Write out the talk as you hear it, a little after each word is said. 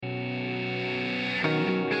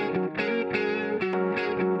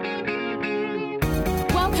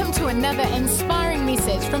Welcome to another inspiring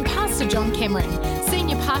message from Pastor John Cameron,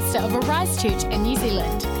 Senior Pastor of Arise Church in New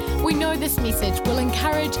Zealand. We know this message will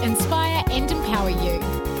encourage, inspire and empower you.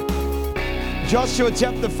 Joshua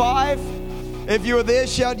chapter 5. If you were there,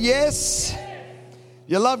 shout yes.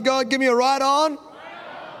 You love God, give me a right on.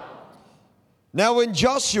 Now when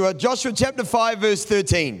Joshua chapter 5 verse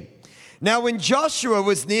 13. Now when Joshua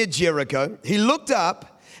was near Jericho, he looked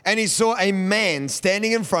up and he saw a man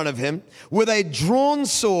standing in front of him with a drawn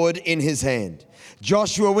sword in his hand.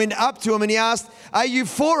 Joshua went up to him and he asked, "Are you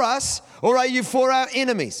for us or are you for our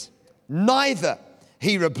enemies?" "Neither,"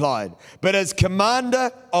 he replied, "but as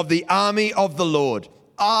commander of the army of the Lord,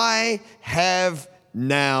 I have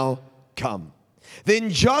now come."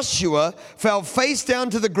 Then Joshua fell face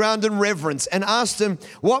down to the ground in reverence and asked him,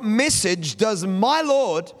 "What message does my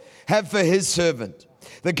Lord have for his servant?"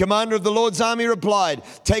 The commander of the Lord's army replied,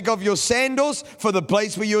 "Take off your sandals, for the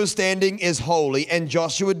place where you are standing is holy." And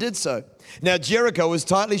Joshua did so. Now Jericho was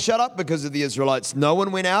tightly shut up because of the Israelites. No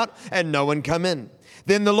one went out and no one came in.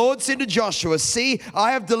 Then the Lord said to Joshua, "See,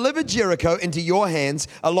 I have delivered Jericho into your hands,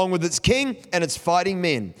 along with its king and its fighting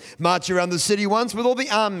men. March around the city once with all the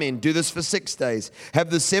armed men. Do this for 6 days. Have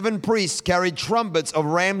the 7 priests carry trumpets of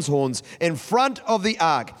ram's horns in front of the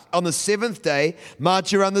ark. On the 7th day,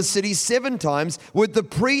 march around the city 7 times with the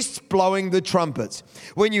priests blowing the trumpets.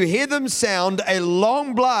 When you hear them sound a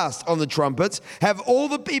long blast on the trumpets, have all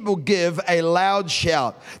the people give a loud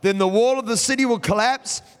shout. Then the wall of the city will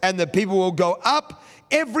collapse and the people will go up,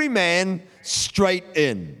 every man straight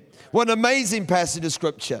in." What an amazing passage of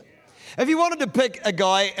scripture. If you wanted to pick a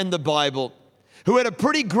guy in the Bible who had a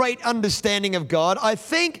pretty great understanding of God, I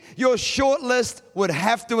think your short list would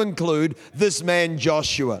have to include this man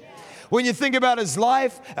Joshua. When you think about his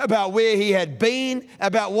life, about where he had been,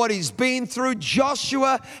 about what he's been through,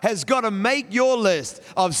 Joshua has got to make your list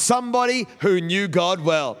of somebody who knew God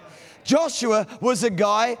well. Joshua was a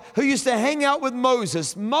guy who used to hang out with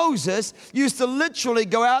Moses. Moses used to literally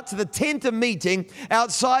go out to the tent of meeting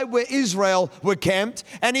outside where Israel were camped,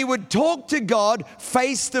 and he would talk to God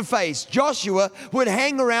face to face. Joshua would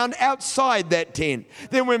hang around outside that tent.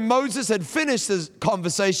 Then when Moses had finished his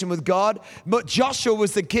conversation with God, Joshua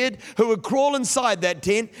was the kid who would crawl inside that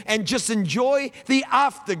tent and just enjoy the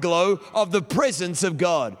afterglow of the presence of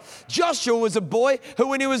God. Joshua was a boy who,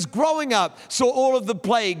 when he was growing up, saw all of the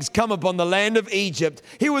plagues come upon the land of Egypt.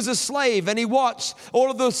 He was a slave and he watched all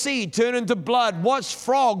of the sea turn into blood, watched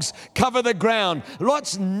frogs cover the ground,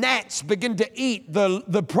 watched gnats begin to eat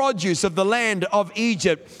the produce of the land of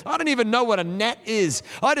Egypt. I don't even know what a gnat is.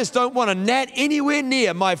 I just don't want a gnat anywhere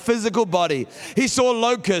near my physical body. He saw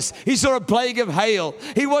locusts. He saw a plague of hail.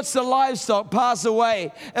 He watched the livestock pass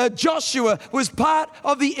away. Joshua was part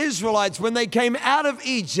of the Israelites when they came out of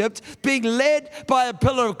Egypt, being led by a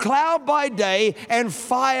pillar of cloud by day and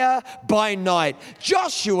fire by night.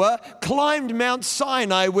 Joshua climbed Mount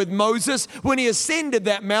Sinai with Moses when he ascended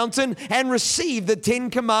that mountain and received the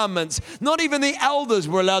 10 commandments. Not even the elders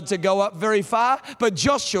were allowed to go up very far, but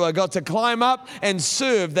Joshua got to climb up and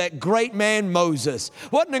serve that great man Moses.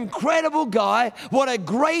 What an incredible guy. What a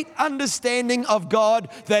great understanding of God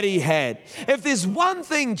that he had. If there's one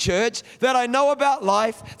thing, church, that I know about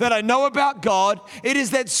life, that I know about God, it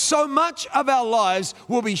is that so much of our lives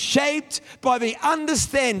will be shaped by the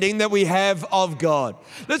understanding that we have of God.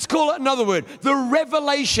 Let's call it another word, the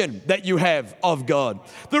revelation that you have of God.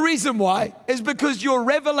 The reason why is because your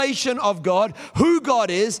revelation of God, who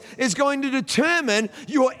God is going to determine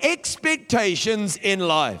your expectations in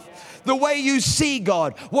life. The way you see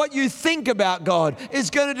God, what you think about God is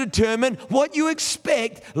going to determine what you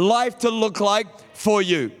expect life to look like for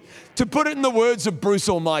you. To put it in the words of Bruce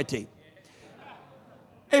Almighty,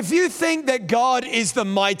 if you think that God is the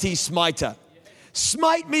mighty smiter,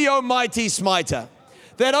 smite me, O mighty smiter.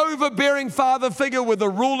 That overbearing father figure with a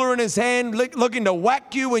ruler in his hand looking to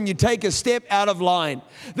whack you when you take a step out of line.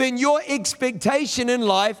 Then your expectation in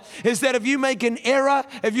life is that if you make an error,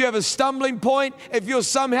 if you have a stumbling point, if you're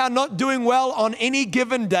somehow not doing well on any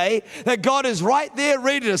given day, that God is right there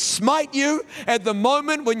ready to smite you at the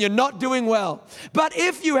moment when you're not doing well. But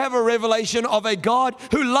if you have a revelation of a God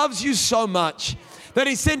who loves you so much that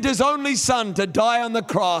he sent his only son to die on the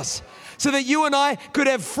cross, so that you and I could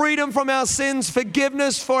have freedom from our sins,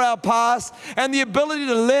 forgiveness for our past, and the ability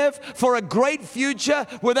to live for a great future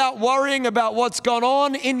without worrying about what's gone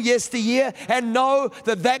on in yesteryear, and know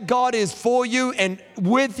that that God is for you and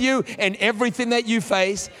with you in everything that you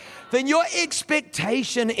face, then your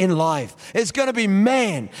expectation in life is going to be,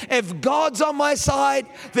 man, if God's on my side,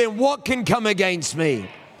 then what can come against me?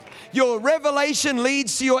 your revelation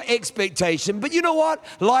leads to your expectation. But you know what?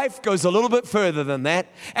 Life goes a little bit further than that.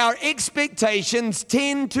 Our expectations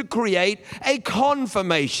tend to create a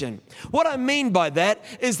confirmation. What I mean by that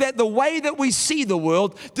is that the way that we see the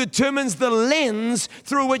world determines the lens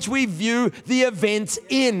through which we view the events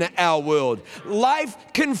in our world. Life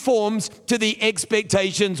conforms to the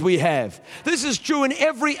expectations we have. This is true in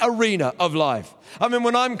every arena of life. I mean,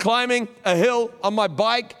 when I'm climbing a hill on my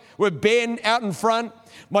bike with Ben out in front,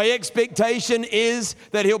 my expectation is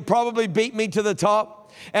that he'll probably beat me to the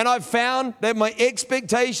top. And I've found that my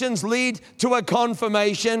expectations lead to a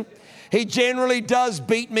confirmation. He generally does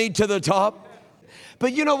beat me to the top.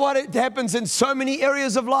 But you know what? It happens in so many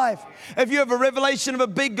areas of life. If you have a revelation of a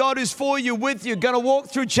big God who's for you, with you, going to walk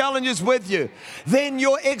through challenges with you, then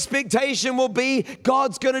your expectation will be,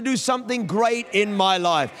 God's going to do something great in my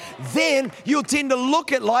life. Then you'll tend to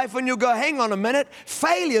look at life and you'll go, hang on a minute,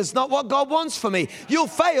 failure's not what God wants for me. You'll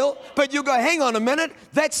fail, but you'll go, hang on a minute,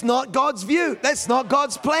 that's not God's view. That's not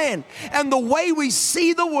God's plan. And the way we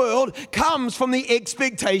see the world comes from the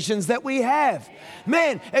expectations that we have.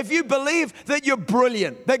 Man, if you believe that you're brilliant,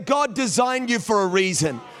 that God designed you for a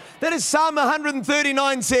reason, that is Psalm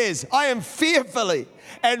 139 says, I am fearfully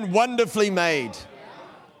and wonderfully made.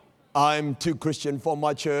 I'm too Christian for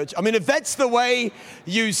my church. I mean, if that's the way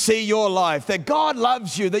you see your life, that God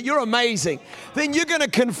loves you, that you're amazing, then you're going to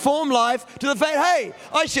conform life to the fact, hey,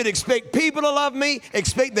 I should expect people to love me,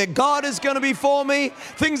 expect that God is going to be for me,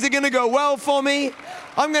 things are going to go well for me.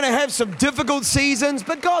 I'm going to have some difficult seasons,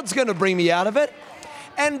 but God's going to bring me out of it.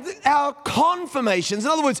 And our confirmations,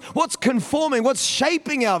 in other words, what's conforming, what's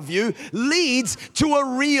shaping our view, leads to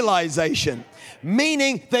a realization,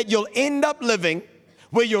 meaning that you'll end up living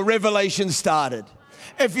where your revelation started.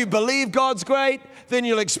 If you believe God's great, then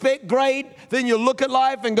you'll expect great, then you'll look at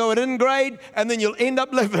life and go, it isn't great, and then you'll end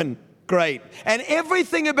up living great. And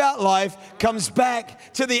everything about life comes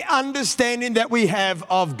back to the understanding that we have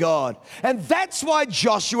of God. And that's why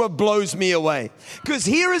Joshua blows me away. Because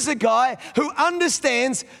here is a guy who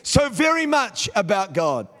understands so very much about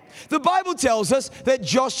God. The Bible tells us that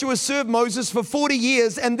Joshua served Moses for 40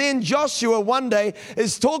 years, and then Joshua one day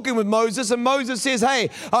is talking with Moses, and Moses says, hey,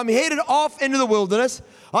 I'm headed off into the wilderness.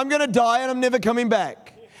 I'm going to die and I'm never coming back.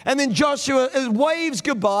 And then Joshua waves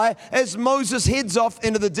goodbye as Moses heads off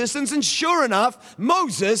into the distance. And sure enough,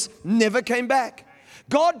 Moses never came back.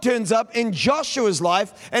 God turns up in Joshua's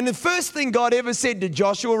life. And the first thing God ever said to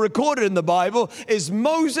Joshua, recorded in the Bible, is,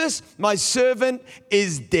 Moses, my servant,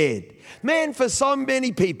 is dead. Man, for so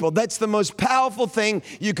many people, that's the most powerful thing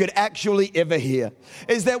you could actually ever hear,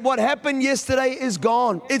 is that what happened yesterday is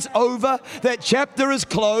gone. It's over. That chapter is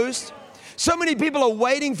closed. So many people are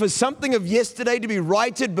waiting for something of yesterday to be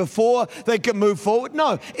righted before they can move forward.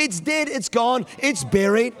 No, it's dead, it's gone, it's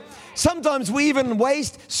buried. Sometimes we even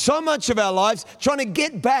waste so much of our lives trying to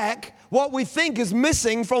get back what we think is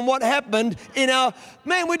missing from what happened in our...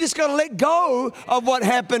 Man, we just got to let go of what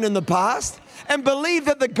happened in the past and believe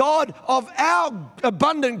that the God of our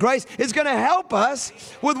abundant grace is going to help us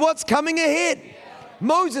with what's coming ahead.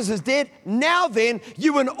 Moses is dead. Now then,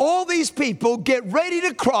 you and all these people get ready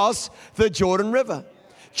to cross the Jordan River.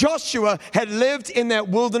 Joshua had lived in that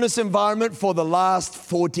wilderness environment for the last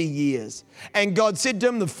 40 years. And God said to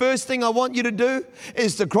him, the first thing I want you to do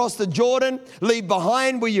is to cross the Jordan, leave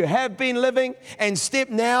behind where you have been living, and step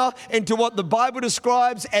now into what the Bible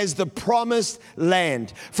describes as the promised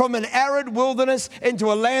land. From an arid wilderness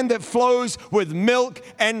into a land that flows with milk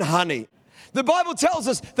and honey. The Bible tells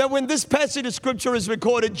us that when this passage of Scripture is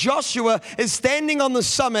recorded, Joshua is standing on the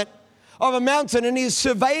summit of a mountain and he is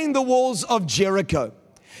surveying the walls of Jericho.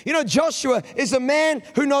 You know, Joshua is a man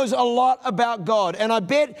who knows a lot about God. And I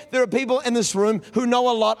bet there are people in this room who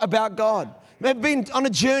know a lot about God. They've been on a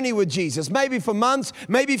journey with Jesus, maybe for months,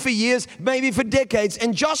 maybe for years, maybe for decades.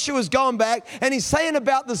 And Joshua's going back and he's saying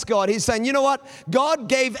about this God, he's saying, you know what? God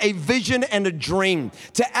gave a vision and a dream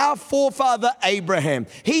to our forefather Abraham.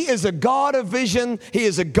 He is a God of vision. He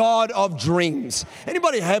is a God of dreams.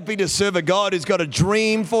 Anybody happy to serve a God who's got a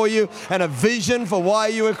dream for you and a vision for why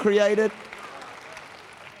you were created?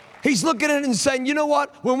 He's looking at it and saying, you know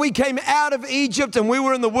what? When we came out of Egypt and we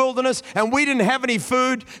were in the wilderness and we didn't have any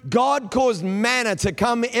food, God caused manna to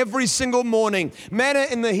come every single morning. Manna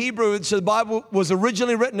in the Hebrew, which the Bible was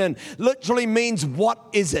originally written in, literally means, what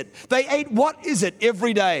is it? They ate what is it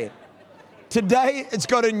every day. Today, it's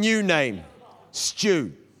got a new name,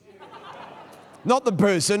 stew. Not the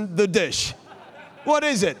person, the dish. What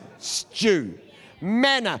is it? Stew.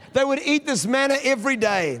 Manna. They would eat this manna every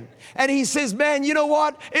day. And he says, man, you know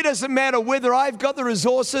what? It doesn't matter whether I've got the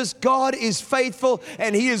resources. God is faithful,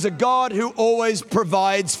 and he is a God who always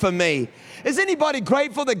provides for me. Is anybody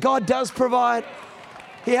grateful that God does provide?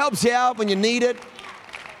 He helps you out when you need it.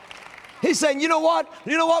 He's saying, you know what?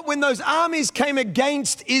 When those armies came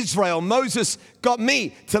against Israel, Moses got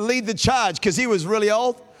me to lead the charge because he was really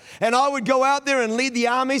old. And I would go out there and lead the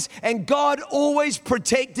armies, and God always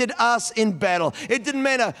protected us in battle. It didn't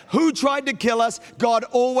matter who tried to kill us, God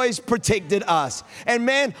always protected us. And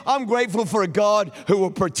man, I'm grateful for a God who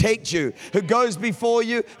will protect you, who goes before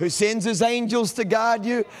you, who sends his angels to guard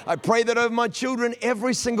you. I pray that over my children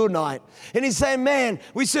every single night. And he's saying, man,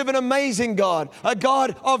 we serve an amazing God, a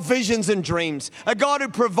God of visions and dreams, a God who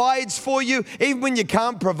provides for you even when you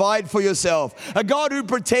can't provide for yourself, a God who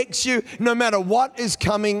protects you no matter what is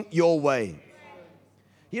coming your way.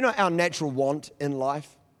 You know, our natural want in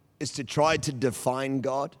life is to try to define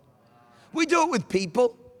God. We do it with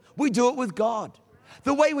people. We do it with God.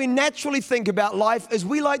 The way we naturally think about life is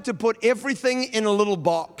we like to put everything in a little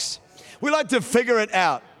box. We like to figure it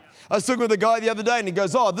out. I was talking with a guy the other day, and he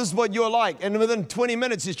goes, oh, this is what you're like. And within 20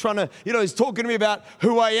 minutes, he's trying to, he's talking to me about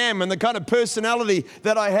who I am and the kind of personality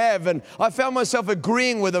that I have. And I found myself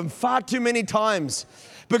agreeing with him far too many times,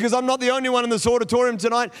 because I'm not the only one in this auditorium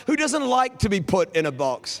tonight who doesn't like to be put in a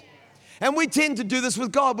box. And we tend to do this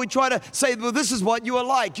with God. We try to say, well, this is what you are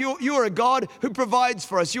like. You are a God who provides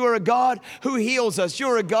for us. You are a God who heals us.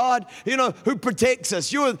 You're a God, who protects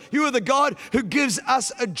us. You are the God who gives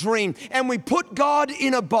us a dream. And we put God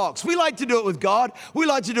in a box. We like to do it with God. We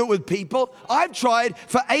like to do it with people. I've tried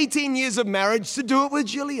for 18 years of marriage to do it with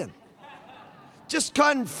Jillian. Just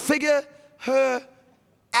kind of figure her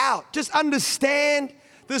out. Just understand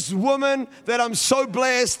this woman that I'm so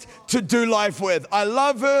blessed to do life with. I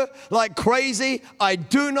love her like crazy. I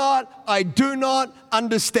do not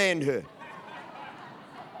understand her.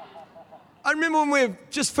 I remember when we were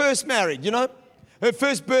just first married, her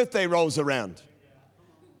first birthday rolls around.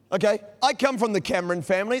 Okay, I come from the Cameron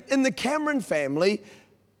family. In the Cameron family,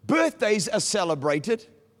 birthdays are celebrated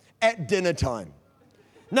at dinner time.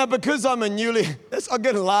 Now, because I'm I'm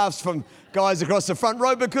getting laughs from guys across the front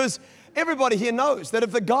row, because everybody here knows that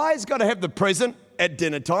if the guy's got to have the present at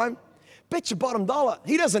dinner time, bet your bottom dollar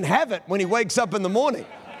he doesn't have it when he wakes up in the morning.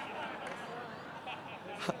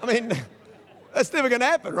 I mean, that's never going to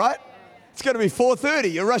happen, right? It's going to be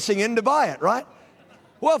 4:30. You're rushing in to buy it, right?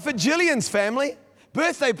 Well, for Jillian's family,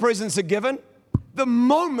 birthday presents are given the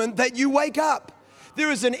moment that you wake up.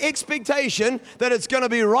 There is an expectation that it's going to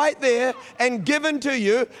be right there and given to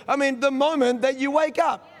you, the moment that you wake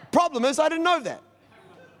up. Problem is, I didn't know that.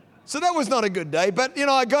 So that was not a good day, but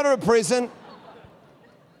I got her a present.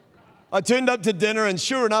 I turned up to dinner, and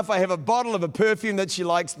sure enough, I have a bottle of a perfume that she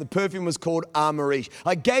likes. The perfume was called Amoureige.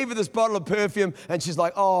 I gave her this bottle of perfume, and she's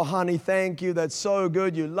like, oh, honey, thank you. That's so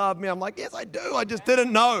good. You love me. I'm like, yes, I do. I just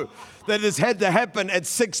didn't know that this had to happen at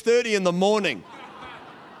 6:30 in the morning.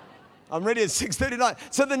 I'm ready at 6:39.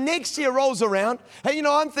 So the next year rolls around, and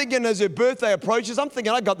I'm thinking as her birthday approaches, I'm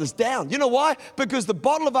thinking I got this down. You know why? Because the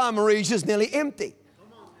bottle of Amoureige is nearly empty.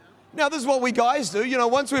 Now, this is what we guys do.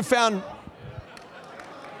 Once we've found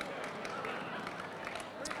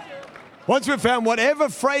whatever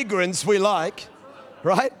fragrance we like,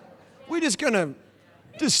 right? We're just going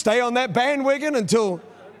to stay on that bandwagon until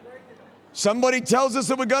somebody tells us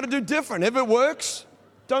that we've got to do different. If it works,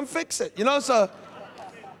 don't fix it,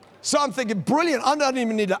 So I'm thinking, brilliant. I don't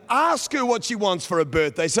even need to ask her what she wants for her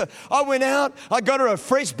birthday. So I went out, I got her a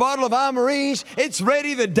fresh bottle of Amoureige. It's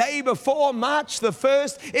ready the day before, March the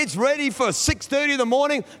 1st. It's ready for 6:30 in the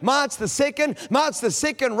morning, March the 2nd. March the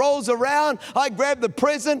 2nd rolls around. I grab the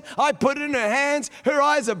present. I put it in her hands. Her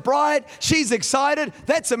eyes are bright. She's excited.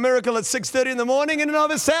 That's a miracle at 6:30 in the morning in and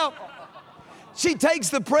of itself. She takes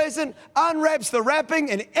the present, unwraps the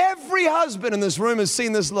wrapping, and every husband in this room has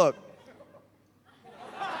seen this look.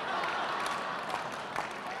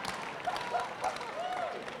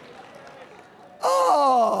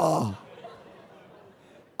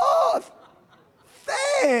 Oh,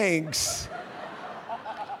 thanks.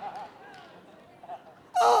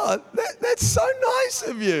 Oh, that's so nice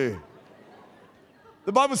of you.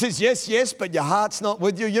 The Bible says, yes, yes, but your heart's not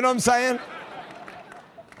with you. You know what I'm saying?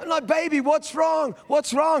 I'm like, baby, what's wrong?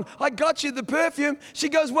 What's wrong? I got you the perfume. She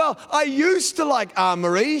goes, well, I used to like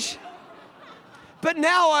Amoureige. But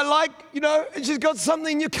now I like, and she's got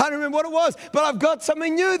something, you can't remember what it was, but I've got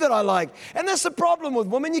something new that I like. And that's the problem with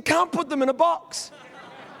women. You can't put them in a box.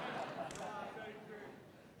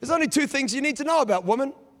 There's only two things you need to know about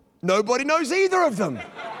women. Nobody knows either of them.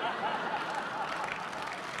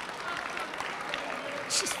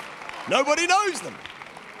 Nobody knows them.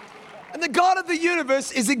 And the God of the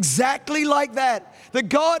universe is exactly like that. The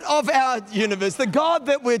God of our universe, the God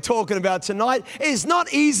that we're talking about tonight, is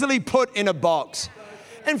not easily put in a box.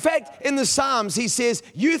 In fact, in the Psalms, he says,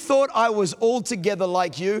 you thought I was altogether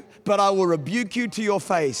like you, but I will rebuke you to your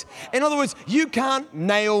face. In other words, you can't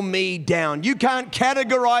nail me down. You can't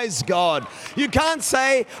categorize God. You can't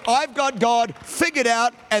say, I've got God figured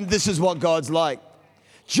out, and this is what God's like.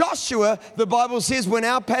 Joshua, the Bible says, when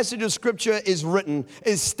our passage of scripture is written,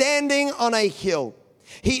 is standing on a hill.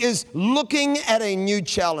 He is looking at a new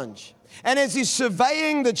challenge. And as he's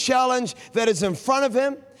surveying the challenge that is in front of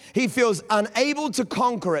him, he feels unable to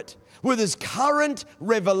conquer it with his current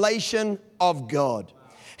revelation of God.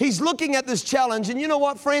 He's looking at this challenge, and you know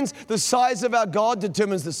what, friends? The size of our God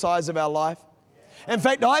determines the size of our life. In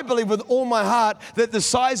fact, I believe with all my heart that the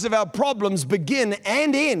size of our problems begin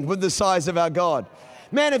and end with the size of our God.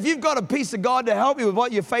 Man, if you've got a piece of God to help you with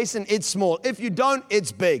what you're facing, it's small. If you don't,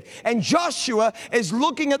 it's big. And Joshua is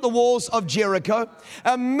looking at the walls of Jericho,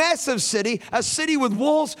 a massive city, a city with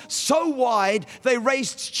walls so wide, they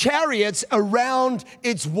raced chariots around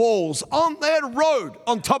its walls. They had a road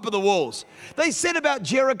on top of the walls. They said about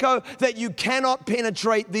Jericho that you cannot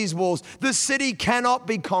penetrate these walls. The city cannot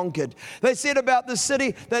be conquered. They said about the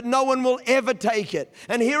city that no one will ever take it.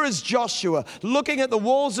 And here is Joshua looking at the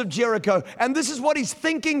walls of Jericho, and this is what he's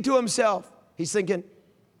thinking to himself. He's thinking,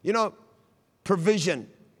 you know, provision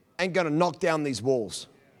ain't going to knock down these walls.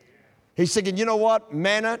 He's thinking, you know what?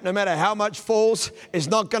 Manna, no matter how much falls, is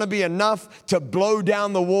not going to be enough to blow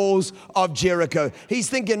down the walls of Jericho. He's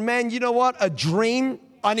thinking, man, you know what? A dream,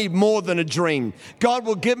 I need more than a dream. God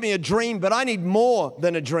will give me a dream, but I need more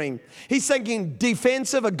than a dream. He's thinking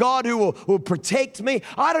defensive, a God who will protect me.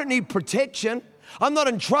 I don't need protection. I'm not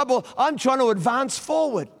in trouble. I'm trying to advance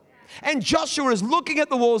forward. And Joshua is looking at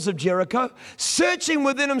the walls of Jericho, searching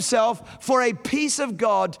within himself for a piece of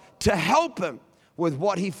God to help him with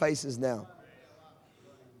what he faces now.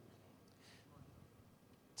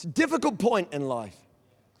 It's a difficult point in life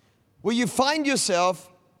where you find yourself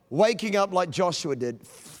waking up like Joshua did,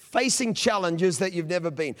 facing challenges that you've never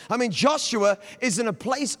been. I mean, Joshua is in a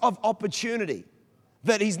place of opportunity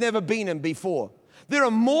that he's never been in before. There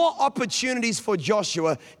are more opportunities for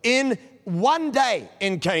Joshua in one day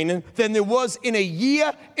in Canaan than there was in a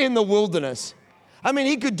year in the wilderness. I mean,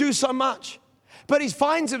 he could do so much. But he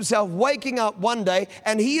finds himself waking up one day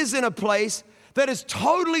and he is in a place that is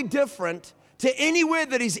totally different to anywhere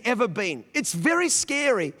that he's ever been. It's very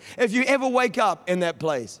scary if you ever wake up in that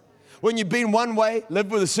place. When you've been one way,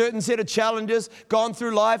 lived with a certain set of challenges, gone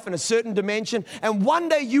through life in a certain dimension, and one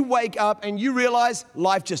day you wake up and you realize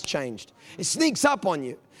life just changed. It sneaks up on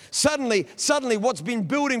you. Suddenly, what's been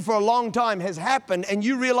building for a long time has happened, and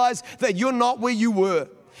you realize that you're not where you were.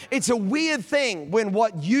 It's a weird thing when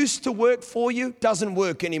what used to work for you doesn't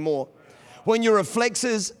work anymore. When your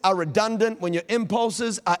reflexes are redundant, when your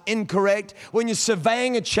impulses are incorrect, when you're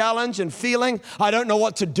surveying a challenge and feeling, I don't know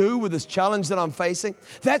what to do with this challenge that I'm facing.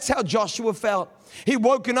 That's how Joshua felt. He'd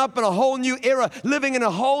woken up in a whole new era, living in a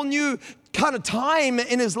whole new kind of time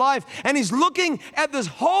in his life, and he's looking at this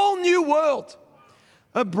whole new world.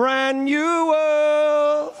 A brand new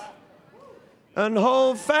world, a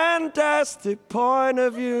whole fantastic point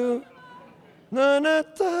of view. Na, na,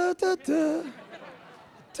 da, da, da.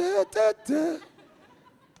 Da, da, da.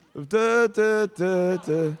 Da, da, da,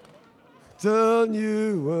 da. The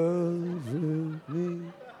new world with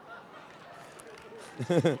me.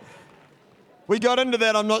 We got into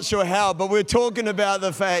that, I'm not sure how, but we're talking about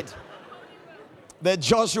the fact that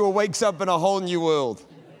Joshua wakes up in a whole new world.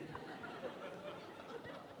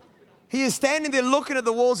 He is standing there looking at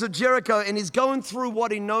the walls of Jericho, and he's going through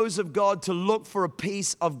what he knows of God to look for a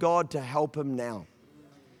piece of God to help him now.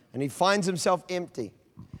 And he finds himself empty.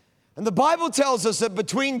 And the Bible tells us that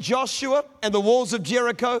between Joshua and the walls of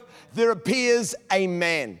Jericho, there appears a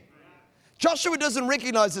man. Joshua doesn't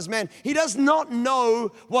recognize this man. He does not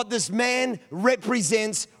know what this man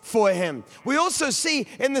represents for him. We also see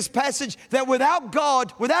in this passage that without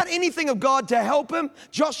God, without anything of God to help him,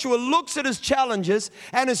 Joshua looks at his challenges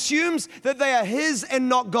and assumes that they are his and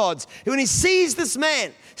not God's. When he sees this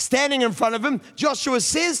man standing in front of him, Joshua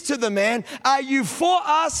says to the man, are you for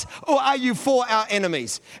us or are you for our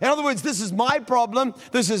enemies? In other words, this is my problem,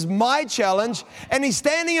 this is my challenge, and he's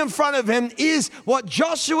standing in front of him is what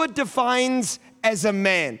Joshua defines as a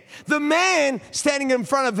man. The man standing in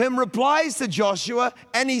front of him replies to Joshua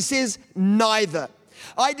and he says, neither.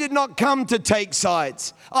 I did not come to take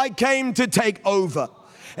sides. I came to take over.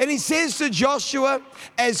 And he says to Joshua,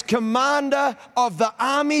 as commander of the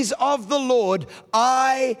armies of the Lord,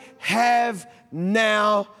 I have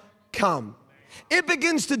now come. it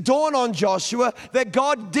begins to dawn on Joshua that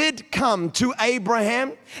God did come to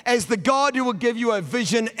Abraham as the God who will give you a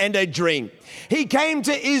vision and a dream. He came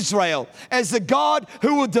to Israel as the God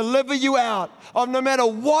who will deliver you out of no matter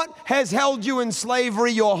what has held you in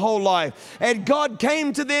slavery your whole life. And God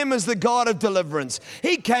came to them as the God of deliverance.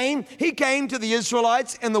 He came to the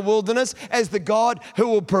Israelites in the wilderness as the God who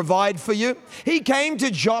will provide for you. He came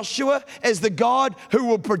to Joshua as the God who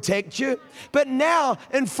will protect you. But now,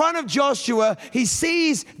 in front of Joshua, he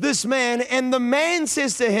sees this man, and the man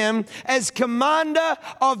says to him, as commander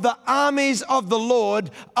of the armies of the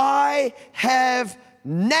Lord, I have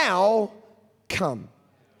now come.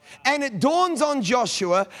 And it dawns on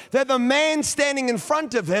Joshua that the man standing in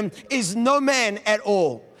front of him is no man at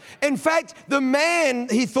all. In fact, the man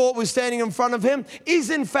he thought was standing in front of him is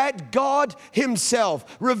in fact God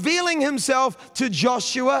himself, revealing himself to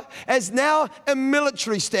Joshua as now a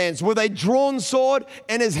military stance with a drawn sword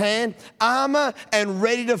in his hand, armor and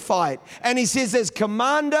ready to fight. And he says, as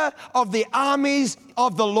commander of the armies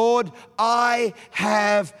of the Lord, I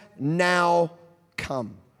have now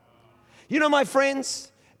come. You know, my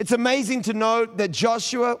friends, it's amazing to know that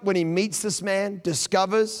Joshua, when he meets this man,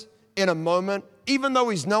 discovers in a moment, even though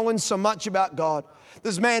he's known so much about God,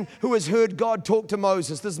 this man who has heard God talk to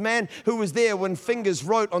Moses, this man who was there when fingers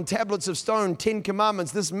wrote on tablets of stone 10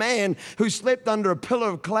 commandments, this man who slept under a pillar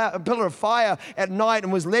of fire at night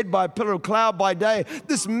and was led by a pillar of cloud by day,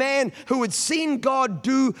 this man who had seen God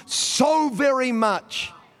do so very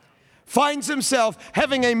much, finds himself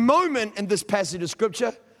having a moment in this passage of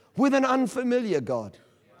Scripture with an unfamiliar God.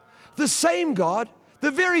 The same God,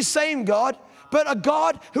 the very same God, but a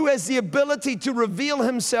God who has the ability to reveal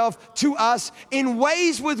himself to us in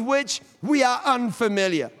ways with which we are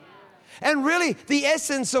unfamiliar. And really, the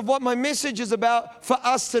essence of what my message is about for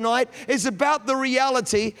us tonight is about the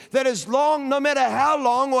reality that as long, no matter how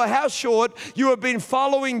long or how short you have been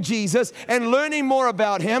following Jesus and learning more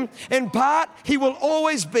about him, in part, he will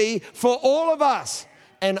always be, for all of us,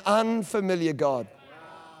 an unfamiliar God.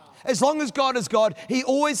 As long as God is God, he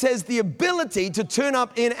always has the ability to turn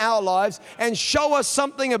up in our lives and show us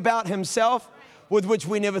something about himself with which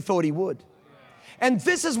we never thought he would. And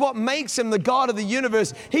this is what makes him the God of the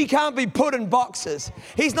universe. He can't be put in boxes.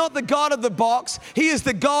 He's not the God of the box. He is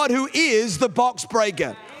the God who is the box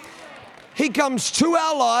breaker. He comes to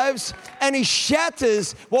our lives and he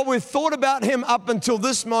shatters what we've thought about him up until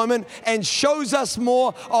this moment and shows us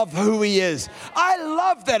more of who he is. I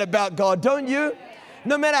love that about God, don't you?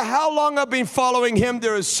 No matter how long I've been following him,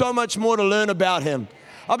 there is so much more to learn about him.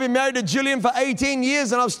 I've been married to Jillian for 18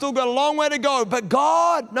 years and I've still got a long way to go. But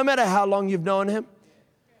God, no matter how long you've known him,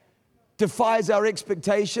 defies our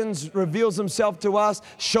expectations, reveals himself to us,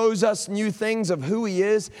 shows us new things of who he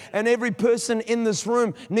is. And every person in this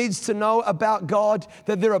room needs to know about God,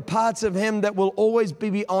 that there are parts of him that will always be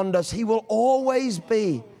beyond us. He will always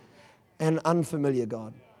be an unfamiliar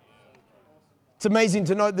God. It's amazing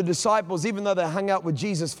to note the disciples, even though they hung out with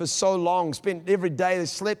Jesus for so long, spent every day, they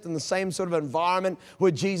slept in the same sort of environment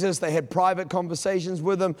with Jesus. They had private conversations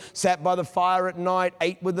with him, sat by the fire at night,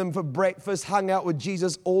 ate with him for breakfast, hung out with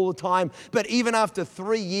Jesus all the time. But even after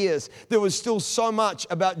 3 years, there was still so much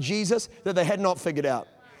about Jesus that they had not figured out.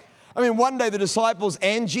 I mean, one day the disciples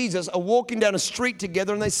and Jesus are walking down a street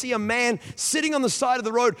together and they see a man sitting on the side of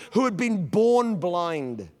the road who had been born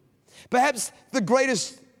blind. Perhaps the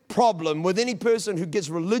greatest problem with any person who gets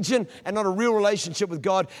religion and not a real relationship with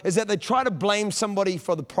God is that they try to blame somebody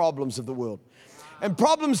for the problems of the world. And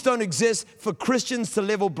problems don't exist for Christians to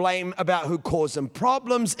level blame about who caused them.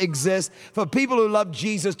 Problems exist for people who love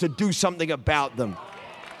Jesus to do something about them.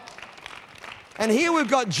 And here we've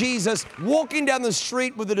got Jesus walking down the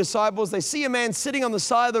street with the disciples. They see a man sitting on the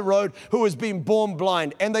side of the road who has been born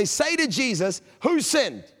blind. And they say to Jesus, who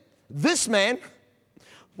sinned? This man?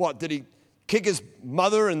 What, did he kick his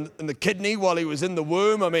mother in the kidney while he was in the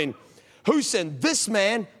womb? I mean, who sinned, this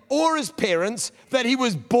man or his parents, that he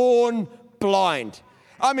was born blind?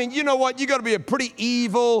 I mean, you know what? You got to be a pretty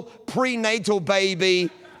evil prenatal baby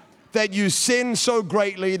that you sin so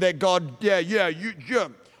greatly that God,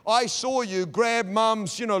 I saw you grab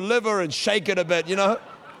mom's, liver and shake it a bit,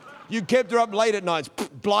 You kept her up late at nights.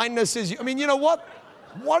 Blindness is, you know what?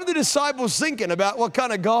 What are the disciples thinking about what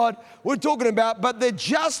kind of God we're talking about? But they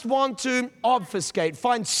just want to obfuscate,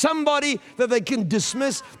 find somebody that they can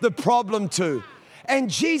dismiss the problem to. And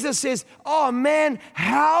Jesus says, oh man,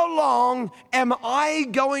 how long am I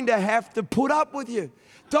going to have to put up with you?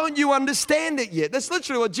 Don't you understand it yet? That's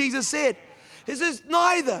literally what Jesus said. He says,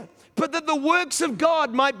 neither, but that the works of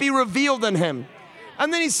God might be revealed in him.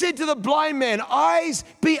 And then he said to the blind man, eyes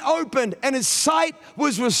be opened, and his sight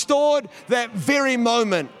was restored that very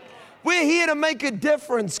moment. We're here to make a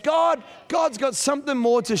difference. God's got something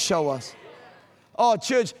more to show us. Oh,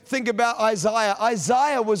 church, think about Isaiah.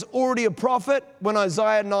 Isaiah was already a prophet when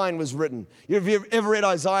Isaiah 9 was written. Have you ever read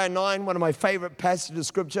Isaiah 9, one of my favorite passages of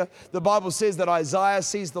Scripture? The Bible says that Isaiah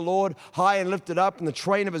sees the Lord high and lifted up, and the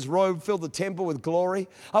train of his robe filled the temple with glory.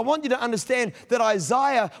 I want you to understand that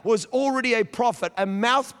Isaiah was already a prophet, a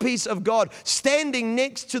mouthpiece of God, standing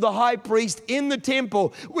next to the high priest in the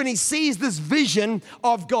temple when he sees this vision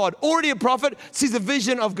of God. Already a prophet, sees a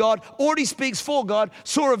vision of God, already speaks for God,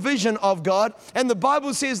 saw a vision of God. And the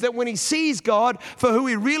Bible says that when he sees God for who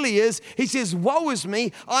he really is, he says, woe is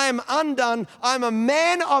me, I am undone. I'm a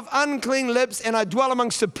man of unclean lips, and I dwell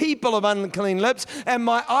amongst a people of unclean lips, and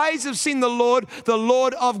my eyes have seen the Lord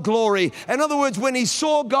of glory. In other words, when he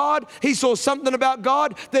saw God, he saw something about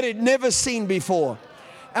God that he'd never seen before.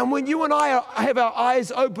 And when you and I have our eyes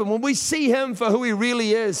open, when we see him for who he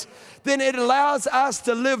really is, then it allows us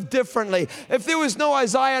to live differently. If there was no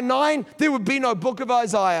Isaiah 9, there would be no book of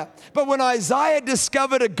Isaiah. But when Isaiah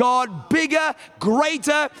discovered a God bigger,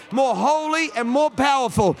 greater, more holy, and more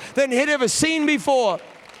powerful than he'd ever seen before,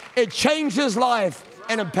 it changed his life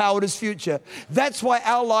and empowered his future. That's why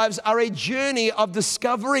our lives are a journey of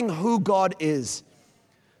discovering who God is.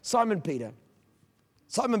 Simon Peter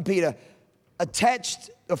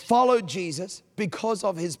followed Jesus because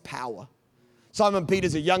of his power. Simon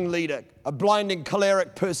Peter's a young leader, a blinding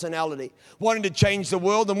choleric personality, wanting to change the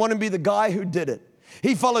world and wanting to be the guy who did it.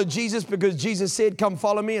 He followed Jesus because Jesus said, come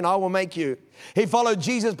follow me and I will make you. He followed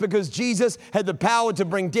Jesus because Jesus had the power to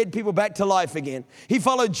bring dead people back to life again. He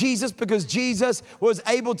followed Jesus because Jesus was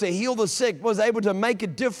able to heal the sick, was able to make a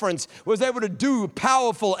difference, was able to do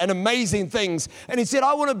powerful and amazing things. And he said,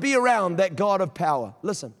 I want to be around that God of power.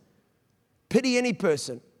 Listen, pity any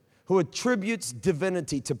person who attributes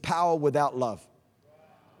divinity to power without love.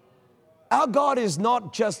 Our God is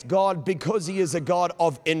not just God because he is a God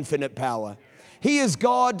of infinite power. He is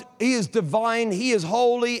God, he is divine, he is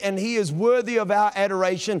holy, and he is worthy of our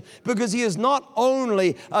adoration because he is not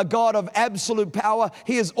only a God of absolute power,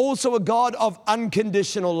 he is also a God of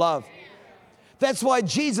unconditional love. That's why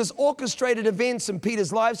Jesus orchestrated events in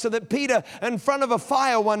Peter's life so that Peter, in front of a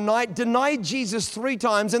fire one night, denied Jesus 3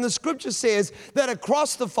 times. And the scripture says that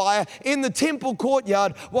across the fire in the temple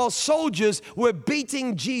courtyard, while soldiers were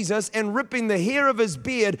beating Jesus and ripping the hair of his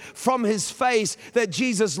beard from his face, that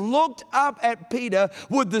Jesus looked up at Peter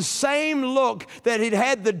with the same look that he'd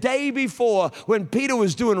had the day before when Peter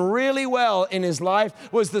was doing really well in his life,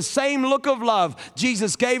 was the same look of love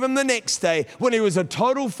Jesus gave him the next day when he was a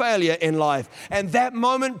total failure in life. And that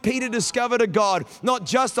moment, Peter discovered a God, not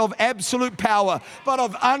just of absolute power, but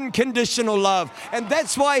of unconditional love. And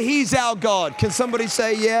that's why he's our God. Can somebody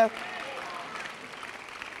say yeah?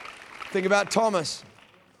 Think about Thomas.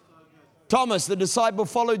 Thomas, the disciple,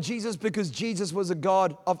 followed Jesus because Jesus was a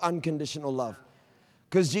God of unconditional love.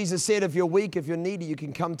 Because Jesus said, if you're weak, if you're needy, you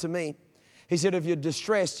can come to me. He said, if you're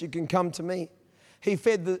distressed, you can come to me. He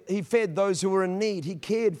fed those who were in need. He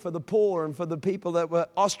cared for the poor and for the people that were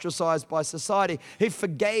ostracized by society. He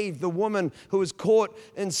forgave the woman who was caught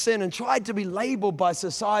in sin and tried to be labeled by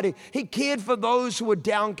society. He cared for those who were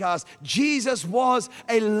downcast. Jesus was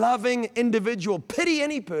a loving individual. Pity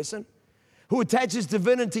any person who attaches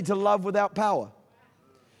divinity to love without power,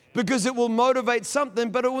 because it will motivate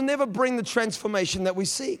something, but it will never bring the transformation that we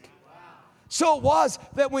seek. So it was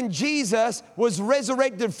that when Jesus was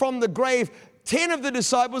resurrected from the grave, 10 of the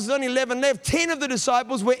disciples, there's only 11 left, 10 of the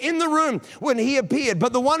disciples were in the room when he appeared.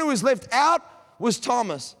 But the one who was left out was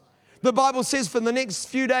Thomas. The Bible says for the next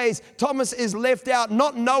few days, Thomas is left out,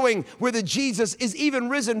 not knowing whether Jesus is even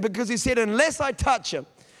risen, because he said, unless I touch him,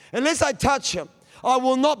 I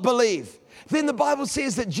will not believe. Then the Bible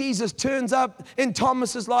says that Jesus turns up in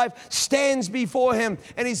Thomas's life, stands before him,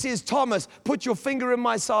 and he says, Thomas, put your finger in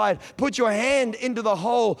my side, put your hand into the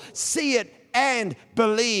hole, see it, and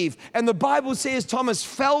believe. And the Bible says Thomas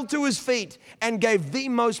fell to his feet and gave the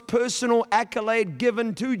most personal accolade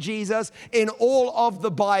given to Jesus in all of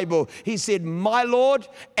the Bible. He said, my Lord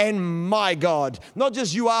and my God. Not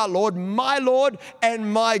just you are Lord, my Lord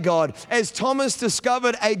and my God. As Thomas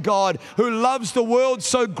discovered a God who loves the world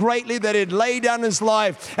so greatly that he'd lay down his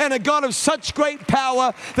life, and a God of such great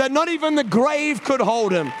power that not even the grave could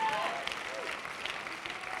hold him.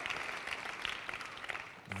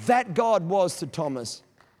 That God was to Thomas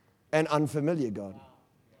an unfamiliar God.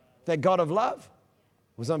 That God of love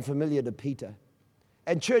was unfamiliar to Peter.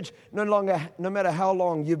 And church, no matter how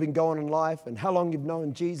long you've been going in life and how long you've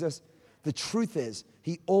known Jesus, the truth is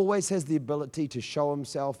he always has the ability to show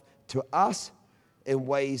himself to us in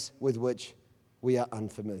ways with which we are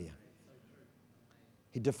unfamiliar.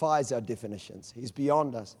 He defies our definitions. He's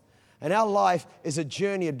beyond us. And our life is a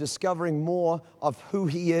journey of discovering more of who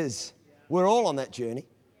He is. We're all on that journey.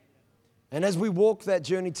 And as we walk that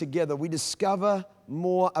journey together, we discover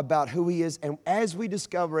more about who He is. And as we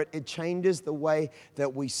discover it, it changes the way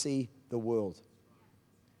that we see the world.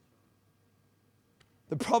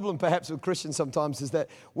 The problem perhaps with Christians sometimes is that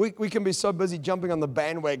we can be so busy jumping on the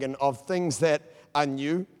bandwagon of things that are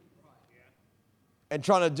new and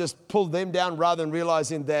trying to just pull them down rather than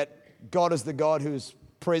realizing that God is the God who's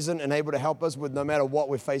present and able to help us with no matter what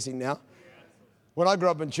we're facing now. When I grew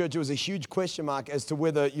up in church, it was a huge question mark as to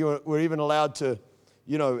whether you were even allowed to,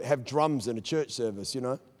 have drums in a church service,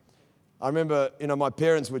 I remember, my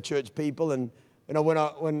parents were church people, and,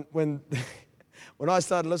 when I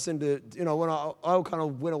started listening to, when I kind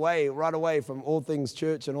of went right away from all things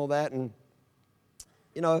church and all that, and,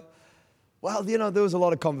 there was a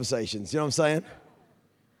lot of conversations, you know what I'm saying?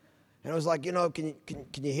 And it was like, can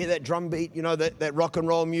you hear that drum beat? That rock and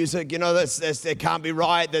roll music. That can't be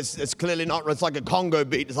right. That's clearly not. It's like a Congo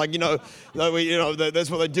beat. It's like, that's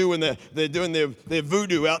what they do when they're doing their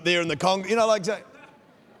voodoo out there in the Congo. Like that.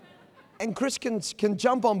 And Christians can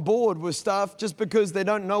jump on board with stuff just because they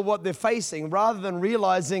don't know what they're facing, rather than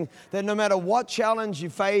realizing that no matter what challenge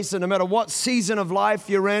you face and no matter what season of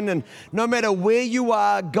life you're in and no matter where you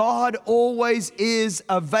are, God always is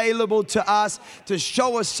available to us to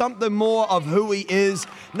show us something more of who He is,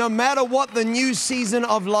 no matter what the new season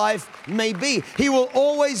of life may be. He will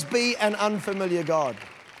always be an unfamiliar God.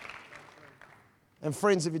 And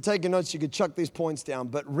friends, if you're taking notes, you could chuck these points down.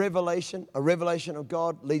 But a revelation of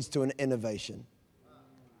God leads to an innovation.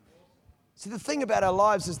 See, the thing about our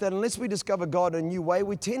lives is that unless we discover God in a new way,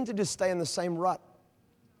 we tend to just stay in the same rut.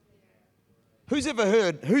 Who's ever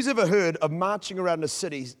heard of marching around a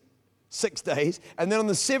city 6 days, and then on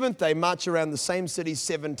the 7th day, march around the same city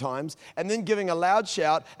 7 times, and then giving a loud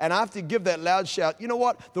shout, and after you give that loud shout, you know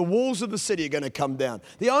what? The walls of the city are going to come down.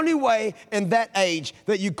 The only way in that age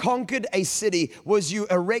that you conquered a city was you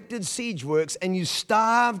erected siege works, and you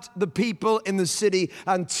starved the people in the city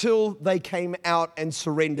until they came out and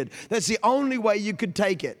surrendered. That's the only way you could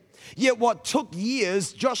take it. Yet what took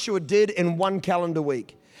years, Joshua did in 1 calendar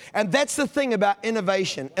week. And that's the thing about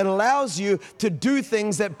innovation. It allows you to do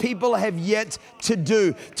things that people have yet to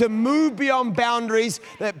do, to move beyond boundaries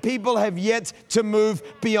that people have yet to move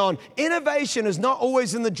beyond. Innovation is not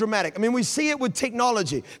always in the dramatic. I mean, we see it with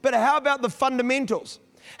technology, but how about the fundamentals?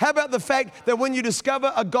 How about the fact that when you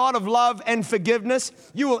discover a God of love and forgiveness,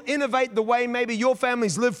 you will innovate the way maybe your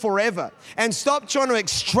families live forever, and stop trying to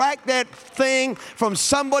extract that thing from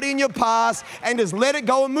somebody in your past and just let it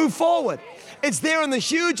go and move forward. It's there in the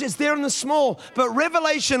huge, it's there in the small. But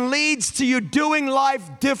revelation leads to you doing life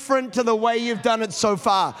different to the way you've done it so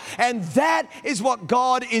far. And that is what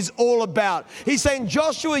God is all about. He's saying,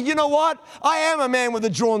 Joshua, you know what? I am a man with a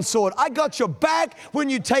drawn sword. I got your back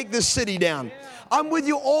when you take this city down. I'm with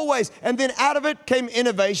you always. And then out of it came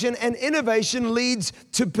innovation, and innovation leads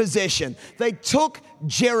to possession. They took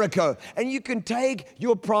Jericho, and you can take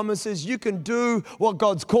your promises. You can do what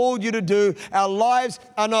God's called you to do. Our lives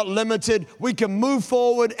are not limited. We can move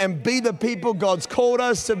forward and be the people God's called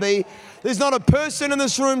us to be. There's not a person in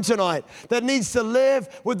this room tonight that needs to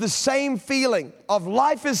live with the same feeling of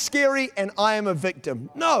life is scary and I am a victim.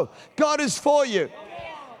 No, God is for you.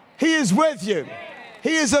 He is with you.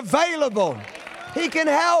 He is available. He can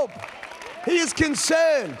help. He is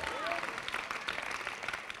concerned.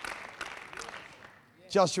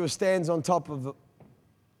 Joshua stands on top of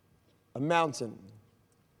a mountain,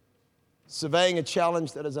 surveying a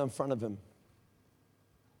challenge that is in front of him.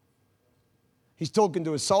 He's talking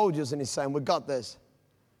to his soldiers and he's saying, we've got this,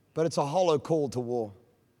 but it's a hollow call to war.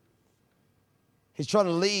 He's trying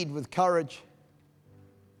to lead with courage,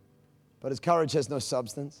 but his courage has no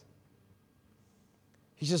substance.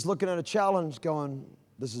 He's just looking at a challenge going,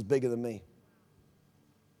 this is bigger than me.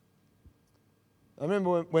 I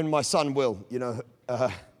remember when my son Will,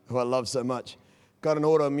 who I love so much, got an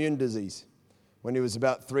autoimmune disease when he was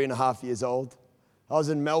about 3.5 years old. I was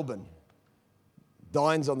in Melbourne.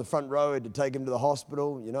 Dine's on the front row. I had to take him to the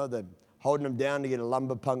hospital. They're holding him down to get a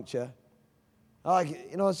lumbar puncture.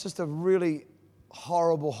 It's just a really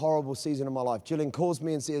horrible, horrible season of my life. Jillian calls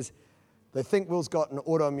me and says, they think Will's got an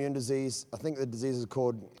autoimmune disease. I think the disease is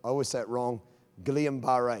called, I always say it wrong,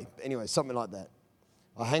 Guillain-Barré. Anyway, something like that.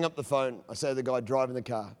 I hang up the phone. I say to the guy driving the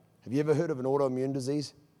car, have you ever heard of an autoimmune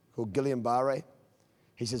disease called Guillain-Barré?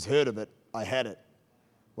 He says, heard of it. I had it.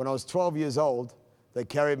 When I was 12 years old, they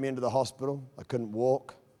carried me into the hospital. I couldn't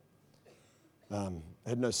walk. I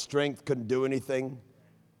had no strength, couldn't do anything.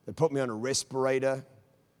 They put me on a respirator.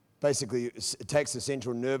 Basically, it attacks the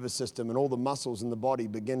central nervous system, and all the muscles in the body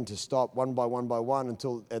begin to stop one by one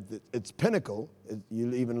until at its pinnacle,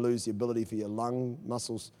 you'll even lose the ability for your lung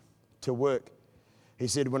muscles to work. He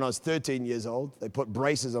said, when I was 13 years old, they put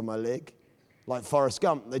braces on my leg, like Forrest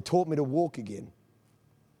Gump. They taught me to walk again.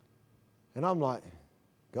 And I'm like,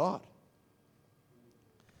 God.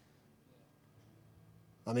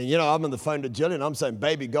 I mean, I'm on the phone to Jillian. I'm saying,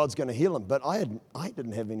 baby, God's going to heal him. But I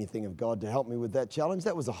didn't have anything of God to help me with that challenge.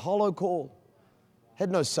 That was a hollow call.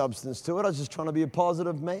 Had no substance to it. I was just trying to be a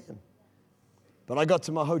positive man. But I got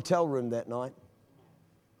to my hotel room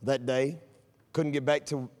that day. Couldn't get back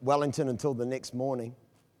to Wellington until the next morning.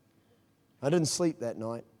 I didn't sleep that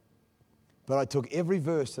night. But I took every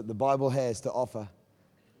verse that the Bible has to offer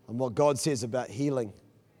and what God says about healing.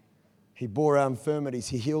 He bore our infirmities.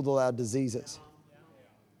 He healed all our diseases.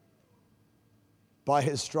 By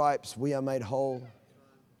his stripes, we are made whole.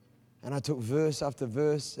 And I took verse after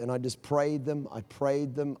verse, and I just prayed them. I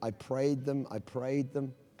prayed them. I prayed them. I prayed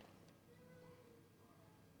them.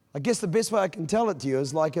 I guess the best way I can tell it to you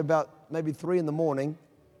is like about maybe 3 a.m.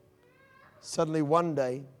 Suddenly one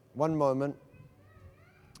day, one moment,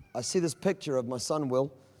 I see this picture of my son,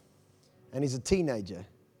 Will, and he's a teenager.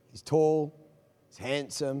 He's tall, he's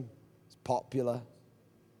handsome, he's popular.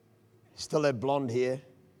 He still had blonde hair.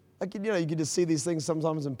 Like, you can just see these things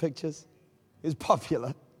sometimes in pictures. He was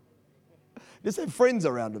popular. Just had friends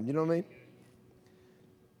around him, you know what I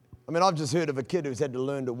mean? I've just heard of a kid who's had to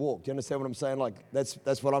learn to walk. Do you understand what I'm saying? Like,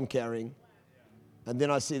 that's what I'm carrying. And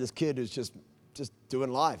then I see this kid who's just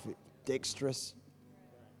doing life, dexterous,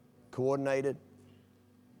 coordinated.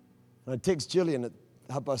 And I text Jillian at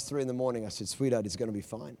 3:30 a.m. I said, sweetheart, he's going to be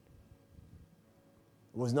fine.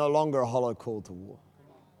 It was no longer a hollow call to war.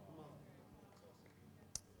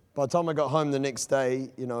 By the time I got home the next day,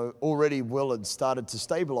 already Will had started to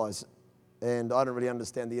stabilize. And I don't really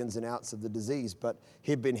understand the ins and outs of the disease, but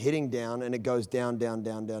he'd been heading down, and it goes down, down,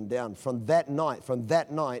 down, down, down. From that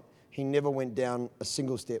night, he never went down a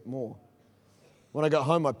single step more. When I got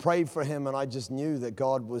home, I prayed for him, and I just knew that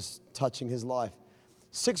God was touching his life.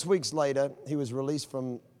 6 weeks later, he was released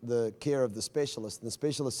from the care of the specialist. And the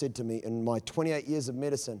specialist said to me, in my 28 years of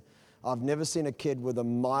medicine, I've never seen a kid with a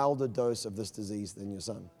milder dose of this disease than your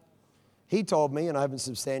son. He told me, and I haven't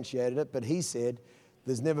substantiated it, but he said,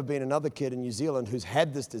 there's never been another kid in New Zealand who's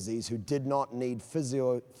had this disease who did not need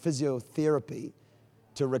physiotherapy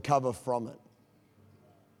to recover from it.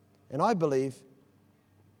 And I believe,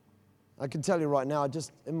 I can tell you right now,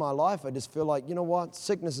 in my life, I just feel like, you know what?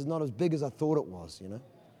 Sickness is not as big as I thought it was, And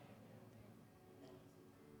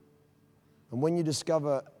when you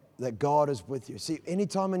discover that God is with you. See,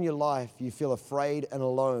 anytime in your life you feel afraid and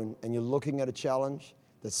alone and you're looking at a challenge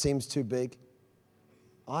that seems too big,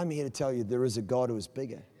 I'm here to tell you there is a God who is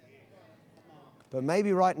bigger. But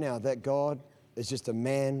maybe right now that God is just a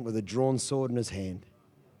man with a drawn sword in his hand,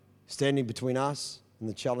 standing between us and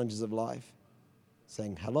the challenges of life,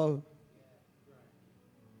 saying, hello.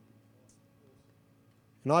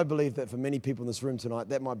 And I believe that for many people in this room tonight,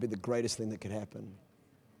 that might be the greatest thing that could happen.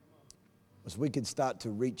 As we could start to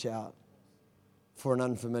reach out for an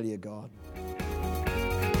unfamiliar God.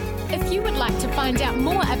 If you would like to find out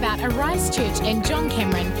more about Arise Church and John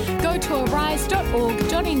Cameron, go to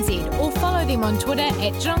arise.org.nz or follow them on Twitter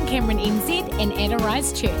 @JohnCameronNZ and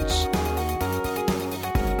 @Arise Church.